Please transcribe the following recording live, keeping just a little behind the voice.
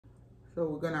So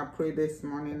we're going to pray this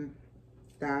morning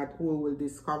that we will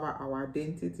discover our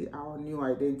identity, our new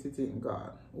identity in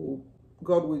God.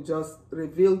 God will just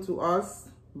reveal to us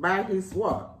by his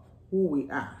word who we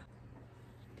are.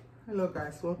 Hello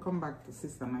guys, welcome back to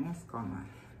Sister Maya's Corner.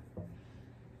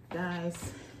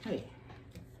 Guys, hey.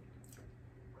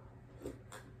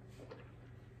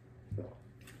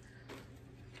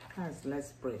 Guys,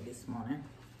 let's pray this morning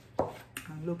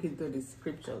and look into the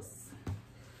scriptures.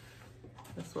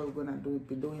 That's what we're gonna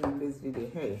be doing in this video.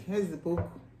 Hey, here's the book,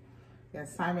 the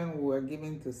assignment we were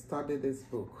given to study this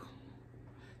book,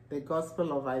 The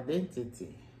Gospel of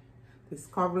Identity,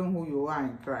 Discovering Who You Are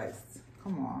in Christ.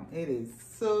 Come on, it is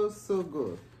so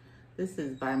good. This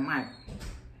is by Mike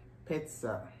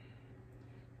Petzer.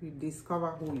 You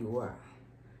discover who you are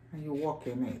and you walk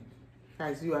in it.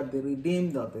 Guys, you are the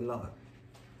redeemed of the Lord.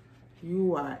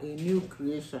 You are a new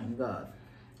creation, God.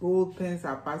 Old things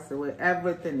are passed away.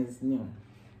 Everything is new.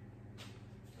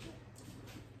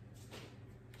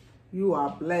 You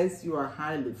are blessed. You are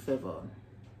highly favored.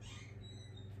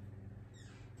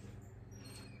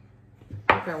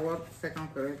 Look at what 2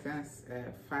 Corinthians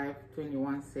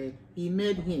 5:21 said. He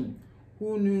made him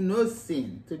who knew no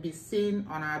sin to be sin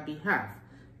on our behalf,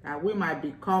 that we might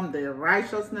become the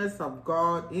righteousness of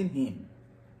God in him.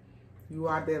 You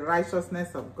are the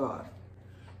righteousness of God.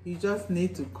 You just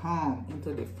need to come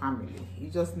into the family.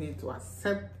 You just need to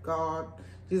accept God,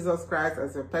 Jesus Christ,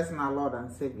 as your personal Lord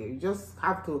and Savior. You just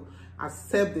have to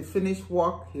accept the finished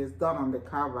work he has done on the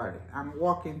Calvary and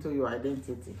walk into your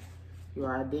identity.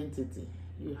 Your identity.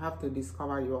 You have to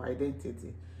discover your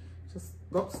identity. Just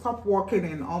stop walking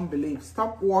in unbelief.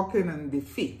 Stop walking in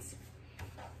defeat.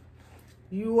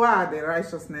 You are the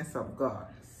righteousness of God.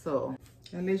 So,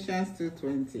 Galatians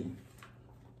 2:20.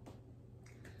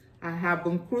 I have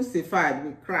been crucified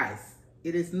with Christ.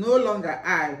 It is no longer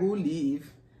I who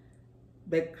live,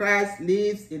 but Christ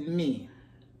lives in me.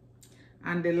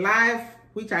 And the life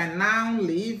which I now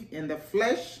live in the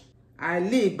flesh, I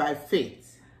live by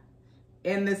faith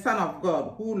in the Son of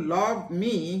God, who loved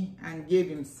me and gave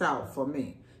himself for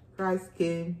me. Christ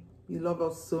came, he loved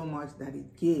us so much that he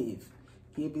gave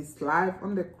his life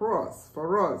on the cross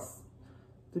for us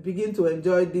to begin to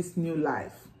enjoy this new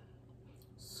life.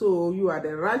 So you are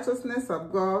the righteousness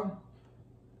of God.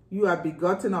 You are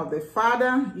begotten of the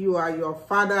Father. You are your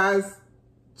Father's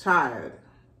child.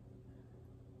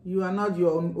 You are not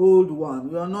your old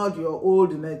one. You are not your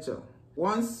old nature.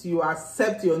 Once you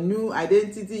accept your new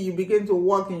identity, you begin to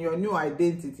walk in your new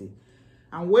identity.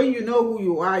 And when you know who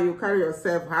you are, you carry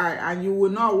yourself high, and you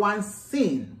will not want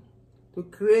sin to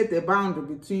create a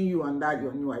boundary between you and that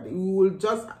your new identity. You will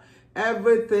just,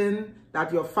 everything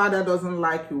that your father doesn't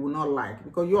like, you will not like,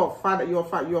 because your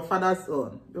father's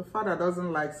own. Your father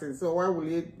doesn't like sin, so why will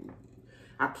he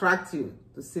attract you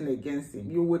to sin against him?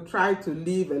 You will try to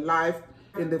live a life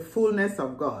in the fullness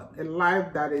of God, a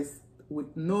life that is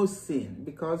with no sin,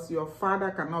 because your father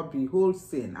cannot behold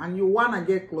sin, and you want to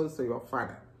get close to your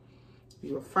father.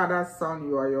 Your father's son,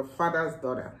 you are your father's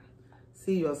daughter.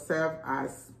 See yourself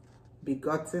as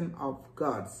begotten of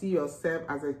God. See yourself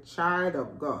as a child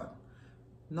of God.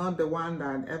 Not the one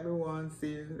that everyone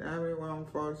sees, everyone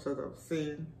falls short of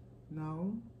sin.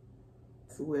 No,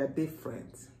 so we are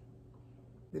different.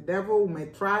 The devil may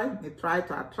try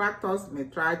to attract us, may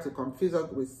try to confuse us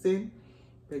with sin,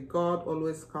 but God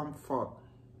always comes forth.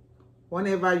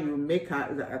 Whenever you make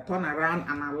a turn around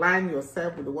and align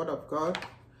yourself with the word of God,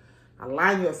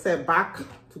 align yourself back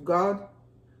to God,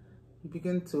 you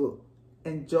begin to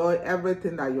enjoy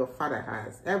everything that your father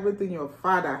has. Everything your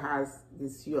father has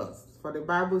is yours. For the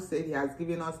Bible said he has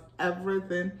given us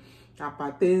everything that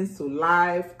pertains to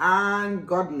life and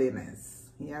godliness.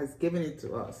 He has given it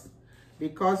to us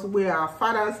because we are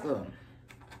father's own.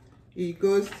 He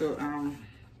goes to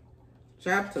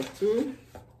chapter 2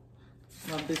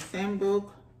 of the same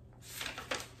book,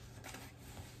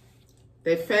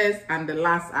 the first and the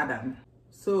last Adam.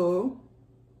 So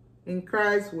in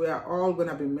Christ, we are all going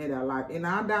to be made alive. In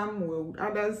Adam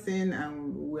sinned,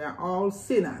 and we are all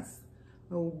sinners.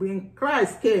 When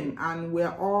Christ came, and we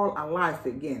are all alive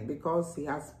again because he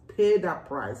has paid that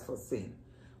price for sin.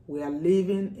 We are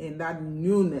living in that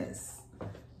newness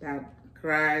that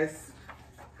Christ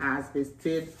has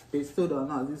bestowed on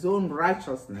us. His own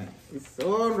righteousness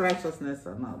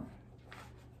on us.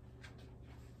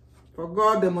 For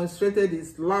God demonstrated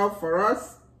his love for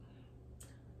us,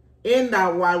 in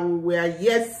that while we were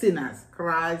yet sinners,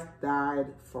 Christ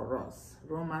died for us.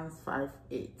 Romans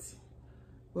 5:8.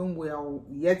 When we are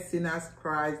yet sinners,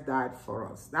 Christ died for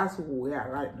us. That's who we are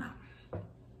right now.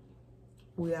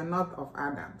 We are not of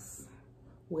Adam's.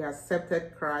 We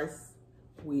accepted Christ.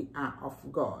 We are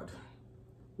of God.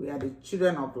 We are the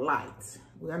children of light.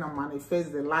 We want to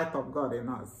manifest the light of God in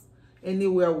us.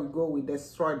 Anywhere we go, we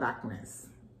destroy darkness.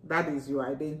 That is your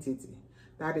identity.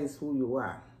 That is who you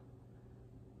are.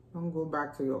 Don't go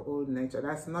back to your old nature.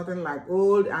 That's nothing like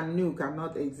old and new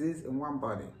cannot exist in one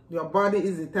body. Your body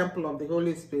is the temple of the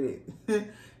Holy Spirit.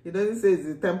 It doesn't say it's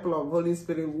the temple of the Holy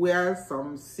Spirit where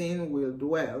some sin will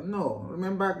dwell. No.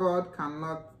 Remember, God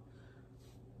cannot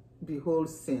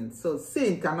behold sin. So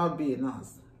sin cannot be in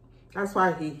us. That's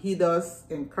why he hid us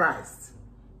in Christ.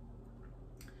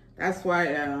 That's why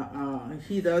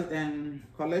he hid us in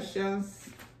Colossians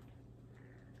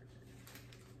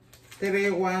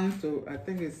 3:1 to, I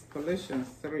think it's Colossians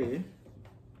 3.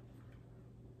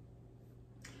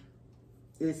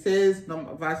 It says,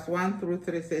 verse 1 through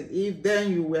 3 says, if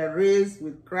then you were raised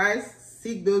with Christ,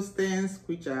 seek those things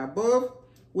which are above,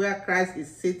 where Christ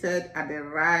is seated at the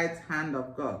right hand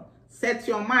of God. Set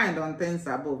your mind on things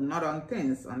above, not on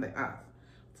things on the earth.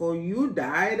 For you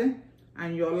died,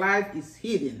 and your life is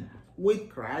hidden with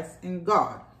Christ in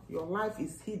God. Your life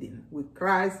is hidden with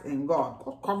Christ in God.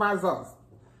 God covers us.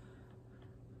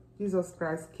 Jesus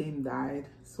Christ came, died.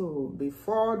 So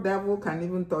before devil can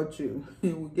even touch you,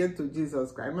 he will get to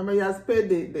Jesus Christ. Remember, he has paid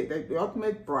the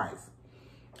ultimate price.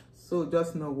 So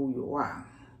just know who you are.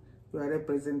 You are a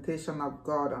representation of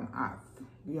God on earth.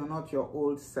 You are not your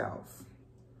old self.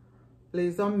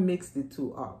 Please don't mix the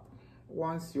two up.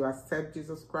 Once you accept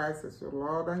Jesus Christ as your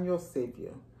Lord and your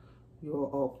Savior, you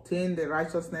obtain the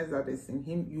righteousness that is in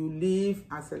him. You live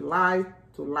as a light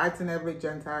to lighten every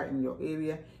Gentile in your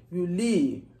area. You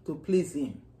live to please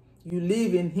him. You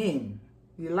live in him.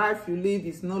 The life you live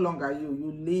is no longer you.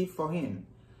 You live for him.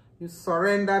 You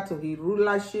surrender to his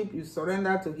rulership. You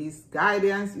surrender to his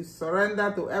guidance. You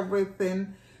surrender to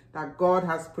everything that God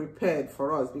has prepared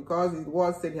for us, because it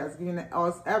was said he has given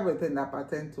us everything that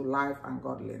pertains to life and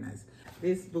godliness.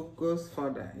 This book goes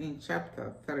further in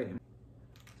chapter 3.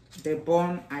 The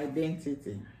born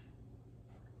identity.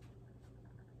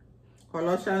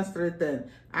 Colossians 3:10,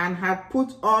 and have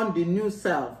put on the new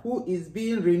self, who is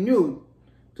being renewed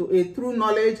to a true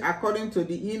knowledge according to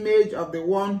the image of the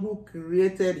one who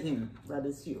created him. That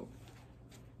is you.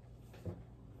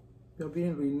 You're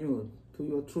being renewed to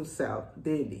your true self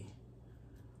daily.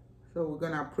 So we're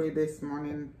going to pray this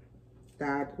morning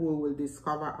that we will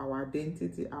discover our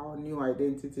identity, our new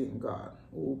identity in God.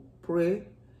 We'll pray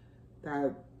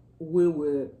that we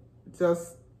will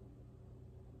just,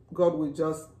 God will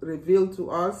just reveal to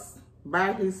us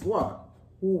by his word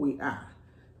who we are,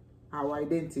 our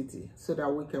identity, so that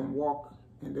we can walk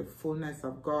in the fullness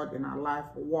of God in our life,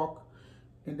 walk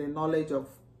in the knowledge of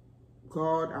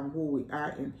God and who we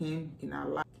are in him in our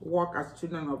life, walk as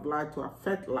children of light to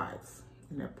affect lives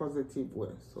in a positive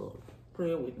way. So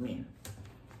pray with me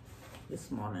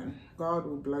this morning. God,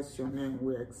 we bless your name.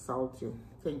 We exalt you.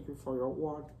 Thank you for your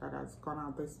word that has gone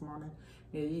out this morning.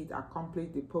 May it accomplish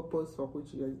the purpose for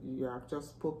which you have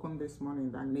just spoken this morning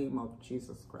in the name of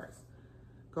Jesus Christ.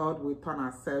 God, we turn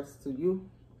ourselves to you.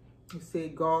 We say,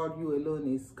 God, you alone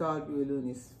is God, you alone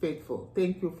is faithful.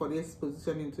 Thank you for this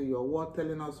position into your word,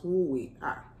 telling us who we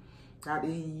are. That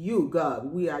in you,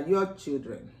 God, we are your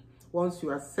children. Once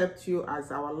you accept you as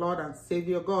our Lord and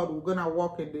Savior, God, we're going to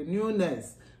walk in the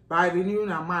newness by renewing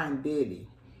our mind daily,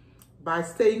 by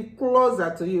staying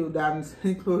closer to you than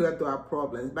staying closer to our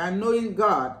problems, by knowing,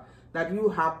 God, that you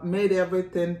have made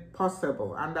everything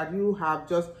possible and that you have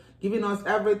just given us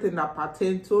everything that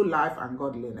pertains to life and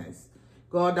godliness.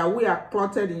 God, that we are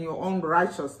clothed in your own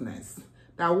righteousness,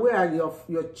 that we are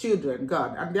your children,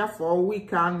 God, and therefore we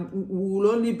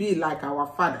will only be like our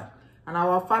Father. And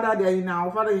our Father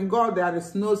in God, there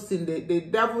is no sin. The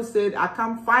devil said, I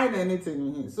can't find anything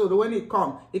in him. So when he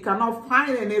comes, he cannot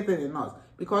find anything in us,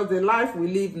 because the life we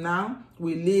live now,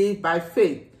 we live by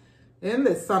faith in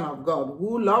the Son of God,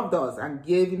 who loved us and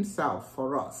gave himself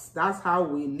for us. That's how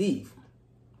we live.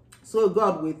 So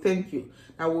God, we thank you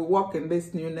that we walk in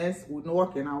this newness, we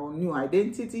walk in our new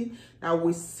identity, that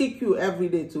we seek you every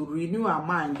day to renew our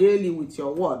mind daily with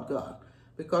your word, God.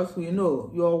 Because we know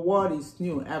your word is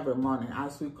new every morning.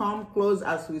 As we come close,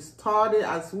 as we study,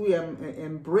 as we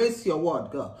embrace your word,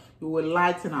 God, you will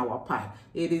lighten our path.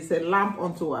 It is a lamp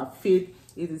unto our feet.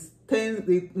 It is things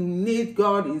we need,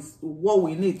 God, is what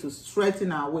we need to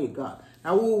straighten our way, God.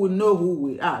 That we will know who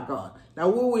we are, God. That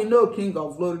we will know, King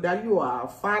of Glory, that you are our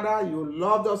Father. You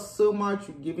loved us so much.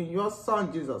 You've given your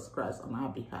Son, Jesus Christ, on our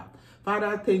behalf.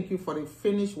 Father, thank you for the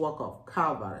finished work of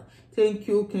Calvary. Thank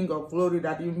you, King of Glory,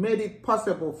 that you made it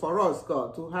possible for us,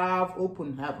 God, to have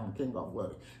open heaven, King of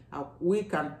Glory. That we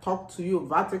can talk to you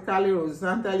vertically,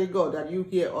 horizontally, God, that you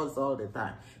hear us all the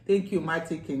time. Thank you,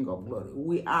 mighty King of Glory.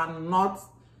 We are not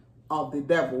of the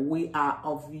devil. We are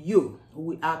of you.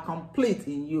 We are complete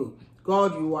in you.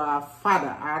 God, you are our Father.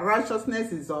 Our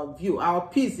righteousness is of you. Our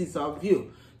peace is of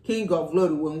you. King of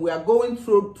glory, when we are going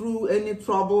through any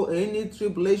trouble, any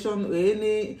tribulation,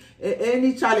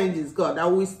 any challenges, God,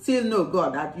 that we still know,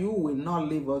 God, that you will not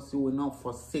leave us, you will not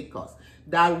forsake us.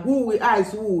 That who we are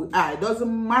is who we are. It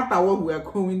doesn't matter what we are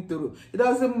going through. It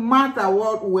doesn't matter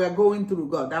what we are going through,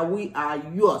 God, that we are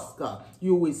yours, God.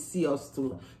 You will see us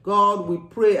through. God, we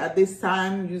pray at this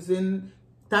time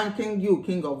thanking you,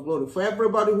 King of glory, for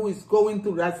everybody who is going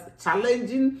through that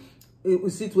challenging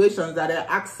situations that are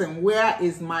asking, where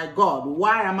is my God?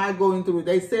 Why am I going through?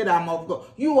 They said I'm of God.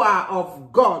 You are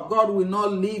of God. God will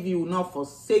not leave you, will not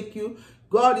forsake you.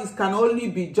 God can only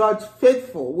be judged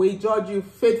faithful. We judge you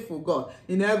faithful, God,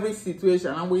 in every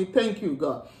situation. And we thank you,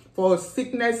 God. For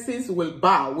sicknesses will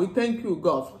bow. We thank you,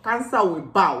 God. For cancer will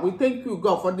bow. We thank you,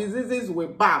 God. For diseases will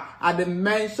bow at the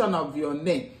mention of your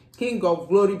name. King of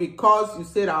glory, because you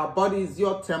said our body is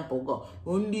your temple, God.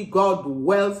 Only God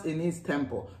dwells in his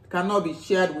temple. It cannot be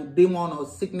shared with demons or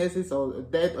sicknesses or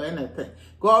death or anything.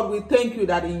 God, we thank you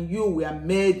that in you we are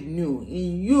made new.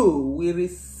 In you we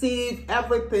receive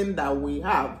everything that we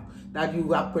have, that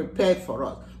you have prepared for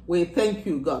us. We thank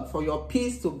you, God, for your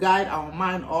peace to guide our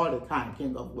mind all the time,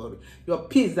 King of glory. Your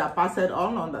peace that passeth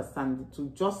all understanding to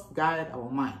just guide our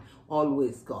mind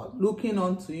always, God. Looking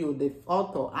unto you, the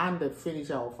author and the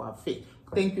finisher of our faith.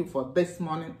 Thank you for this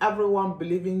morning. Everyone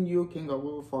believing you, King of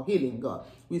glory, for healing, God.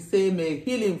 We say, may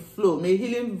healing flow, may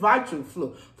healing virtue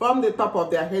flow from the top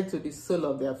of their head to the sole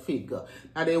of their feet, God.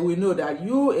 And they will know that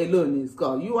you alone is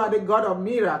God. You are the God of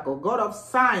miracles, God of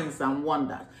signs and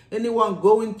wonders. Anyone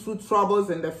going through troubles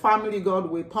in the family, God,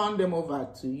 we turn them over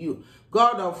to you.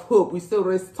 God of hope, we still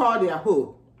restore their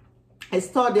hope.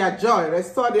 Restore their joy,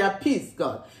 restore their peace,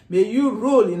 God. May you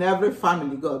rule in every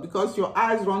family, God, because your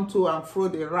eyes run to and fro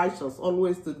the righteous,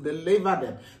 always to deliver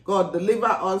them. God, deliver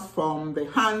us from the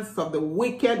hands of the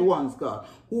wicked ones, God,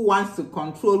 who wants to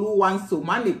control, who wants to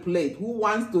manipulate, who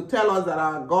wants to tell us that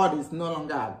our God is no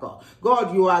longer our God.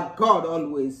 God, you are God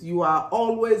always. You are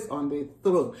always on the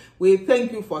throne. We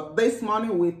thank you for this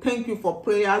morning. We thank you for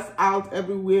prayers out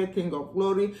everywhere, King of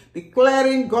glory,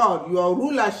 declaring, God, your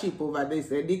rulership over this,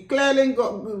 declaring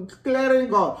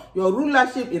God, your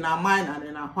rulership in our mind and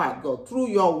in our heart, God, through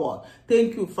your word.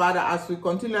 Thank you, Father, as we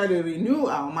continually renew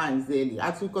our minds daily,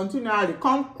 as we continually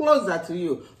come closer to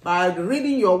you by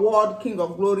reading your word, King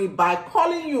of glory, by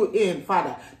calling you in,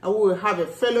 Father, and we will have a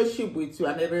fellowship with you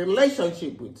and a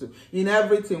relationship with you in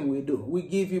everything we do. We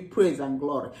give you praise and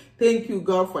glory. Thank you,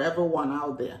 God, for everyone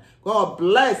out there. God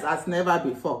bless as never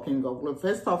before, King of glory.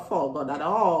 First of all, God, that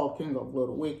all, King of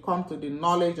glory, we come to the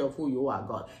knowledge of who you are,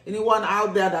 God. Anyone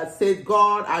out there that says,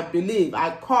 God, I believe,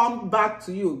 I come back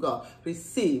to you, God,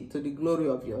 receive to the glory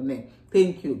of your name.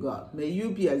 Thank you, God. May you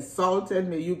be exalted.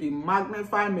 May you be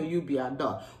magnified. May you be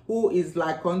adored. Who is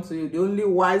like unto you? The only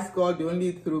wise God, the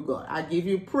only true God. I give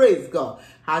you praise, God.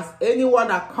 Has anyone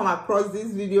that come across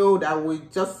this video that will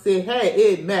just say,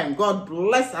 hey, amen. God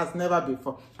bless as never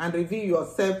before. And reveal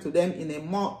yourself to them in a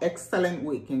more excellent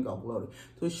way, King of glory.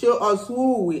 To show us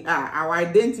who we are, our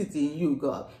identity in you,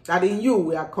 God. That in you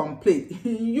we are complete.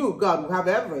 In you, God, we have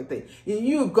everything. In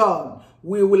you, God,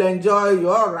 we will enjoy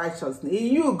your righteousness. In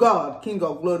you, God, King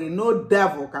of glory, no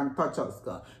devil can touch us,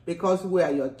 God, because we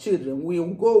are your children. We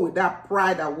will go with that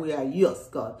pride that we are yours,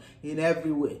 God, in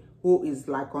every way. Who is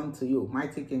like unto you,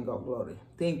 mighty King of glory.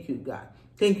 Thank you, God.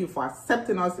 Thank you for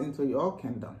accepting us into your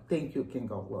kingdom. Thank you,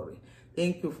 King of glory.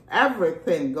 Thank you for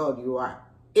everything, God, you are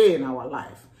in our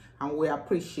life. And we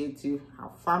appreciate you,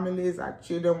 our families, our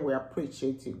children, we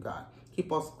appreciate you, God.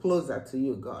 Keep us closer to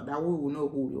you, God, that we will know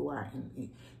who you are in you.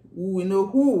 We know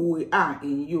who we are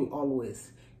in you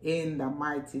always. In the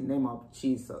mighty name of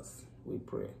Jesus, we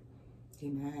pray.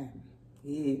 Amen.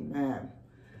 Amen.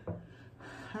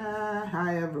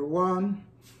 Hi, everyone.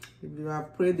 If you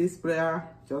have prayed this prayer,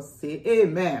 just say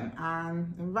amen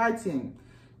and invite him.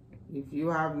 If you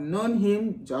have known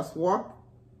him, just walk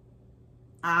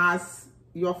as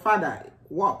your father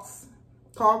walks.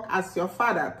 Talk as your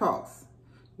father talks.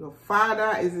 Your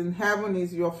father is in heaven,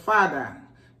 is your father.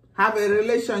 Have a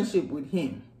relationship with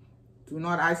him. Do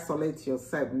not isolate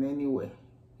yourself in any way.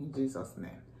 In Jesus'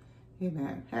 name.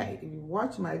 Amen. Hey, if you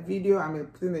watch my video, I'm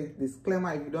putting a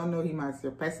disclaimer. If you don't know him as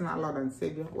your personal Lord and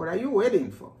Savior, what are you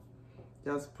waiting for?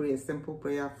 Just pray a simple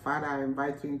prayer. Father, I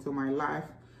invite you into my life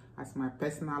as my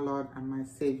personal Lord and my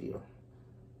Savior.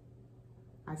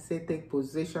 I say, take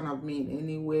possession of me in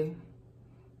any way.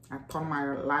 I turn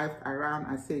my life around.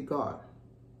 I say, God,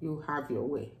 you have your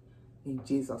way. In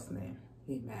Jesus' name.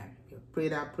 Amen. You pray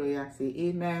that prayer, say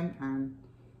amen, and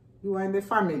you are in the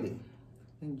family.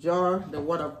 enjoy the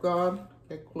word of God.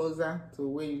 Get closer to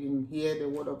where you can hear the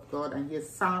word of God and hear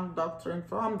sound doctrine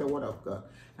from the word of God.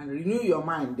 And renew your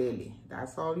mind daily.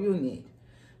 That's all you need.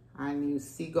 And you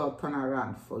see God turn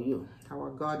around for you. Our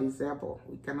God is able.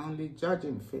 We can only judge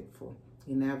him faithful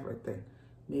in everything.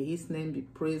 May his name be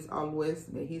praised always.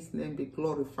 May his name be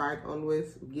glorified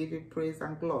always. We give you praise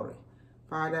and glory.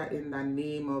 Father, in the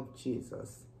name of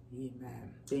Jesus.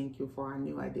 Amen. Thank you for our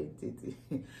new identity.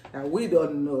 That we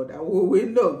don't know, that we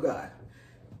know, God,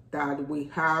 that we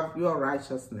have your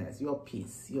righteousness, your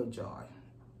peace, your joy,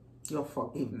 your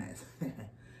forgiveness.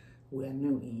 We are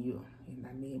new in you, in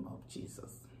the name of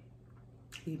Jesus.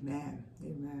 Amen.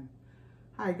 Amen.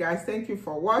 Hi guys, thank you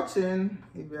for watching.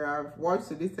 If you have watched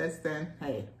to this extent,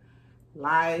 hey,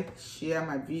 like, share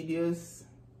my videos.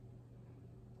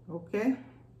 Okay?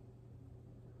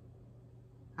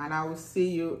 And I will see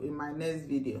you in my next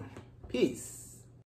video. Peace.